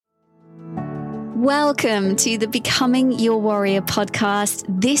Welcome to the Becoming Your Warrior podcast.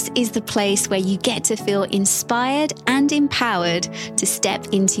 This is the place where you get to feel inspired and empowered to step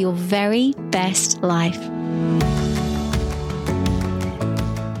into your very best life.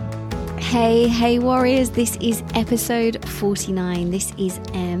 Hey warriors, this is episode 49. This is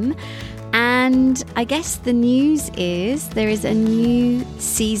Em. And I guess the news is there is a new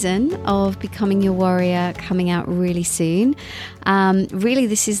season of Becoming Your Warrior coming out really soon. Really,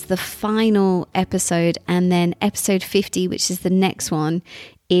 this is the final episode, and then episode 50, which is the next one,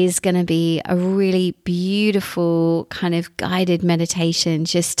 is going to be a really beautiful kind of guided meditation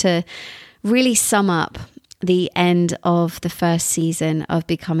just to really sum up the end of the first season of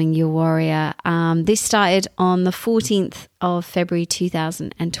Becoming Your Warrior. This started on the 14th of February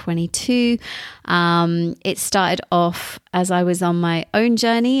 2022. It started off as I was on my own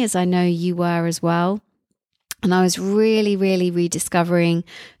journey, as I know you were as well. And I was really rediscovering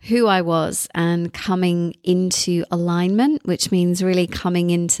who I was and coming into alignment, which means really coming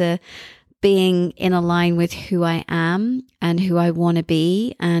into being in line with who I am and who I want to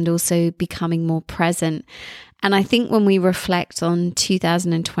be, and also becoming more present. And I think when we reflect on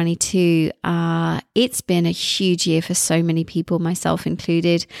 2022, it's been a huge year for so many people, myself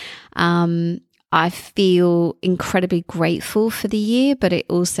included. I feel incredibly grateful for the year, but it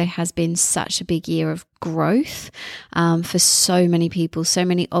also has been such a big year of growth for so many people, so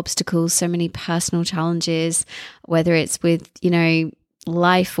many obstacles, so many personal challenges, whether it's with,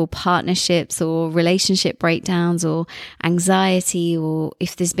 life or partnerships or relationship breakdowns or anxiety, or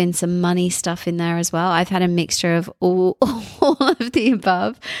if there's been some money stuff in there as well. I've had a mixture of all of the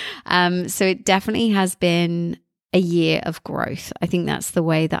above. So it definitely has been a year of growth. I think that's the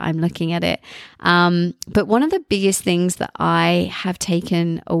way that I'm looking at it. But one of the biggest things that I have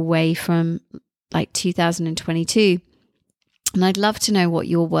taken away from 2022, and I'd love to know what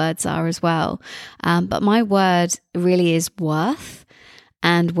your words are as well. But my word really is worth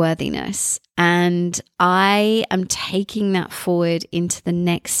and worthiness. And I am taking that forward into the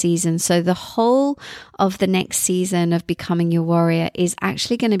next season. So the whole of the next season of Becoming Your Warrior is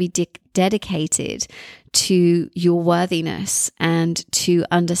actually going to be dedicated to your worthiness and to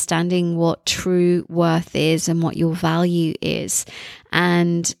understanding what true worth is and what your value is,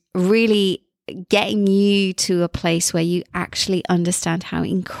 and really getting you to a place where you actually understand how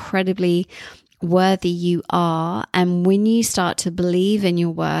incredibly worthy you are. And when you start to believe in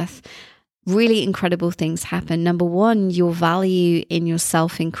your worth, really incredible things happen. Number one, your value in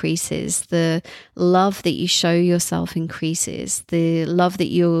yourself increases. The love that you show yourself increases. The love that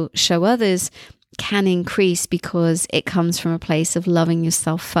you show others can increase because it comes from a place of loving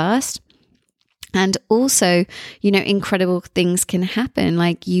yourself first. And also, incredible things can happen.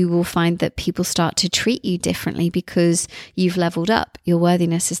 Like you will find that people start to treat you differently because you've leveled up. Your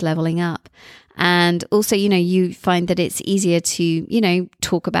worthiness is leveling up. And also, you find that it's easier to,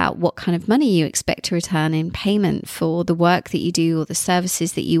 talk about what kind of money you expect to return in payment for the work that you do or the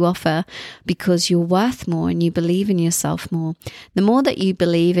services that you offer, because you're worth more and you believe in yourself more. The more that you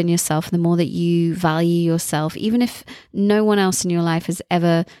believe in yourself, the more that you value yourself, even if no one else in your life has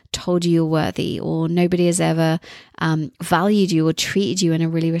ever told you you're worthy, or nobody has ever valued you or treated you in a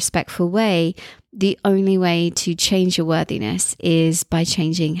really respectful way. The only way to change your worthiness is by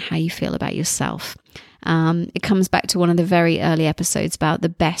changing how you feel about yourself. It comes back to one of the very early episodes about the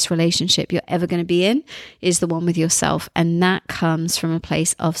best relationship you're ever going to be in is the one with yourself. And that comes from a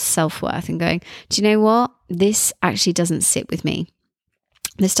place of self-worth and going, do you know what? This actually doesn't sit with me.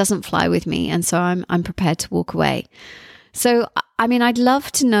 This doesn't fly with me. And so I'm prepared to walk away. So, I'd love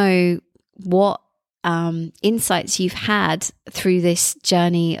to know what insights you've had through this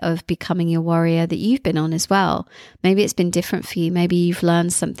journey of becoming your warrior that you've been on as well. Maybe it's been different for you. Maybe you've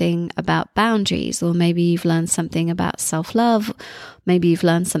learned something about boundaries, or maybe you've learned something about self-love. Maybe you've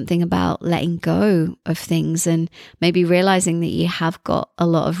learned something about letting go of things, and maybe realizing that you have got a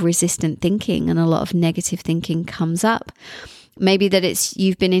lot of resistant thinking and a lot of negative thinking comes up. Maybe that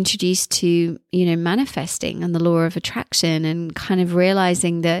you've been introduced to, manifesting and the law of attraction, and kind of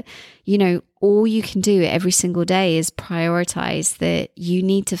realizing that, all you can do every single day is prioritize that you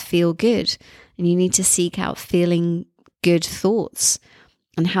need to feel good, and you need to seek out feeling good thoughts,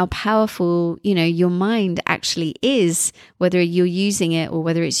 and how powerful, your mind actually is, whether you're using it or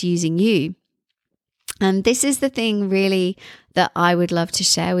whether it's using you. And this is the thing really that I would love to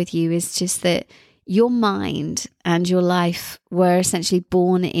share with you, is just that your mind and your life were essentially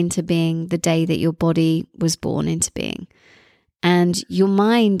born into being the day that your body was born into being. And your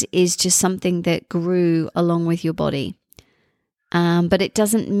mind is just something that grew along with your body. But it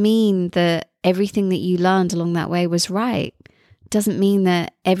doesn't mean that everything that you learned along that way was right. doesn't mean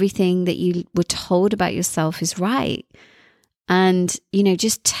that everything that you were told about yourself is right. And,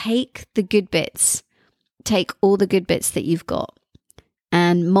 just take the good bits, take all the good bits that you've got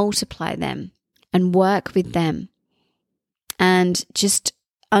and multiply them and work with them. And just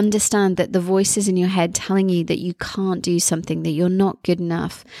understand that the voices in your head telling you that you can't do something, that you're not good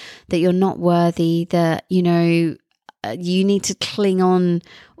enough, that you're not worthy, that, you need to cling on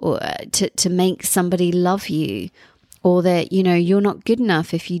or to make somebody love you, or that, you're not good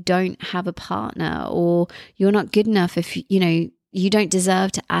enough if you don't have a partner, or you're not good enough if, you don't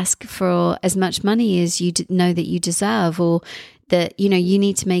deserve to ask for as much money as you know that you deserve, or that, you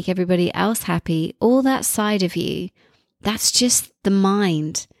need to make everybody else happy. All that side of you, that's just the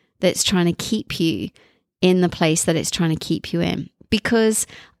mind that's trying to keep you in the place that it's trying to keep you in. Because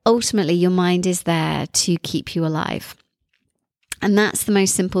ultimately your mind is there to keep you alive. And that's the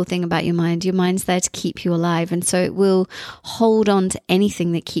most simple thing about your mind. Your mind's there to keep you alive. And so it will hold on to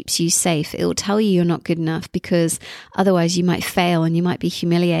anything that keeps you safe. It will tell you you're not good enough, because otherwise you might fail and you might be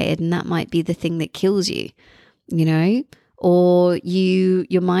humiliated, and that might be the thing that kills you, Or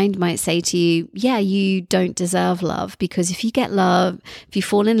your mind might say to you, yeah, you don't deserve love, because if you get love, if you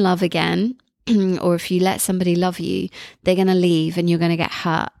fall in love again, or if you let somebody love you, they're going to leave and you're going to get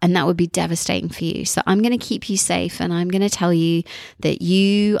hurt, and that would be devastating for you. So I'm going to keep you safe, and I'm going to tell you that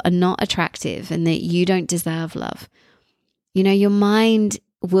you are not attractive and that you don't deserve love. Your mind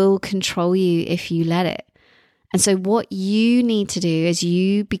will control you if you let it. And so what you need to do as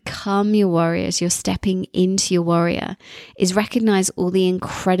you become your warrior, as you're stepping into your warrior, is recognize all the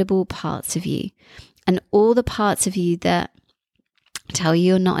incredible parts of you, and all the parts of you that tell you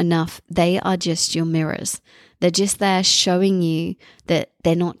you're not enough. They are just your mirrors. They're just there showing you that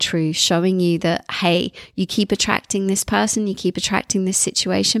they're not true, showing you that, hey, you keep attracting this person, you keep attracting this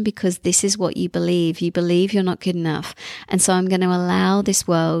situation because this is what you believe. You believe you're not good enough. And so I'm going to allow this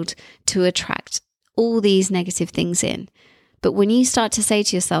world to attract all these negative things in. But when you start to say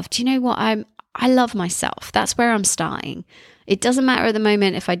to yourself, do you know what? I love myself. That's where I'm starting. It doesn't matter at the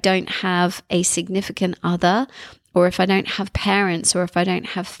moment if I don't have a significant other, or if I don't have parents, or if I don't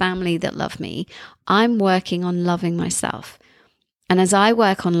have family that love me. I'm working on loving myself. And as I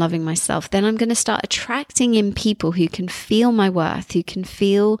work on loving myself, then I'm going to start attracting in people who can feel my worth, who can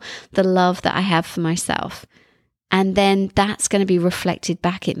feel the love that I have for myself. And then that's going to be reflected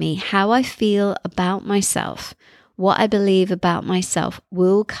back at me. How I feel about myself, what I believe about myself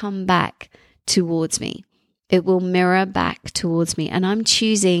will come back towards me. It will mirror back towards me. And I'm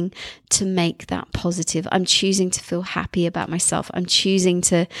choosing to make that positive. I'm choosing to feel happy about myself. I'm choosing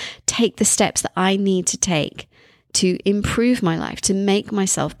to take the steps that I need to take to improve my life, to make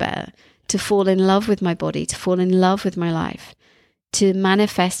myself better, to fall in love with my body, to fall in love with my life, to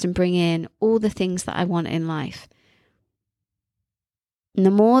manifest and bring in all the things that I want in life. And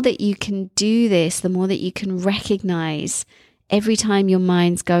the more that you can do this, the more that you can recognize every time your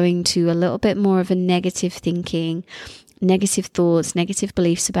mind's going to a little bit more of a negative thinking, negative thoughts, negative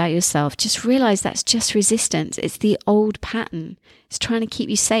beliefs about yourself, just realize that's just resistance. It's the old pattern. It's trying to keep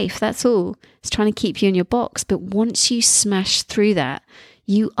you safe. That's all. It's trying to keep you in your box. But once you smash through that,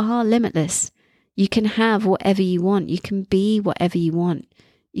 you are limitless. You can have whatever you want. You can be whatever you want.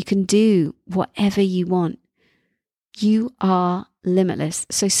 You can do whatever you want. You are limitless.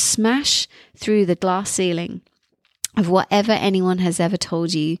 So smash through the glass ceiling of whatever anyone has ever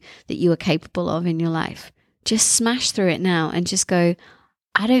told you that you are capable of in your life. Just smash through it now and just go,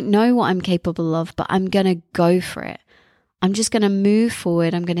 I don't know what I'm capable of, but I'm going to go for it. I'm just going to move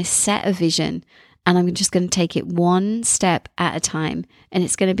forward. I'm going to set a vision, and I'm just going to take it one step at a time, and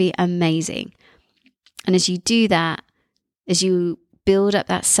it's going to be amazing. And as you do that, as you build up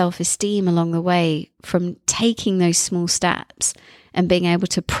that self-esteem along the way from taking those small steps and being able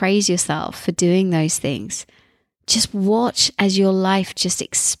to praise yourself for doing those things, just watch as your life just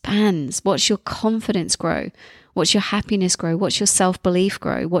expands. Watch your confidence grow. Watch your happiness grow. Watch your self-belief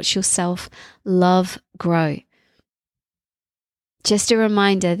grow. Watch your self-love grow. Just a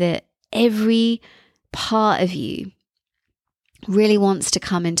reminder that every part of you really wants to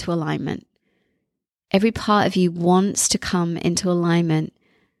come into alignment. Every part of you wants to come into alignment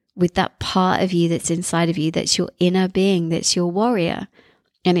with that part of you that's inside of you, that's your inner being, that's your warrior.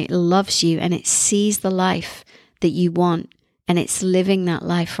 And it loves you and it sees the life that you want, and it's living that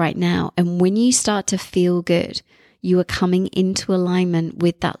life right now. And when you start to feel good, you are coming into alignment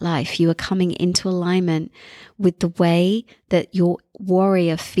with that life. You are coming into alignment with the way that your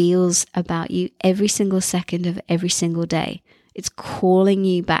warrior feels about you every single second of every single day. It's calling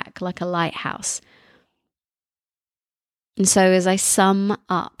you back like a lighthouse. And so as I sum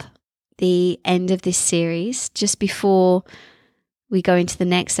up the end of this series, just before we go into the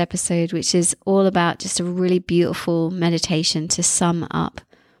next episode, which is all about just a really beautiful meditation to sum up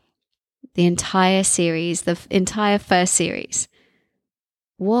the entire series, the entire first series.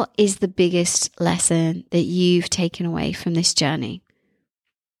 What is the biggest lesson that you've taken away from this journey?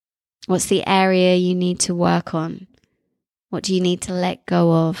 What's the area you need to work on? What do you need to let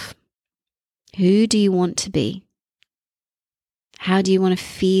go of? Who do you want to be? How do you want to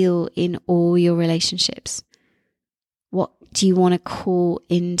feel in all your relationships? What do you want to call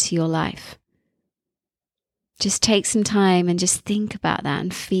into your life? Just take some time and just think about that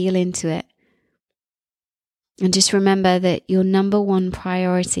and feel into it. And just remember that your number one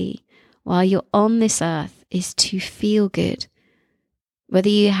priority while you're on this earth is to feel good. Whether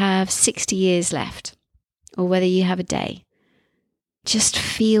you have 60 years left or whether you have a day, just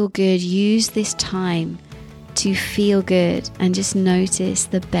feel good. Use this time to feel good and just notice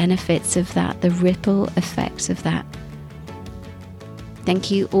the benefits of that, the ripple effects of that.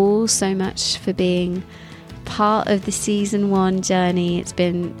 Thank you all so much for being part of the season 1 journey. It's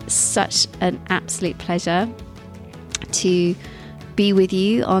been such an absolute pleasure to be with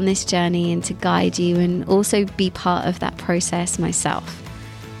you on this journey and to guide you and also be part of that process myself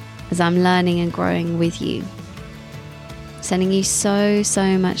as I'm learning and growing with you. Sending you so,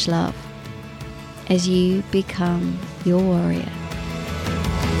 so much love as you become your warrior.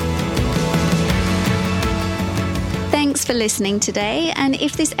 Thanks for listening today, and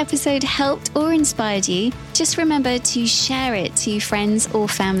if this episode helped or inspired you, just remember to share it to friends or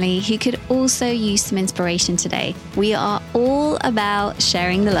family who could also use some inspiration today. We are all about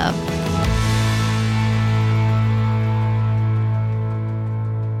sharing the love.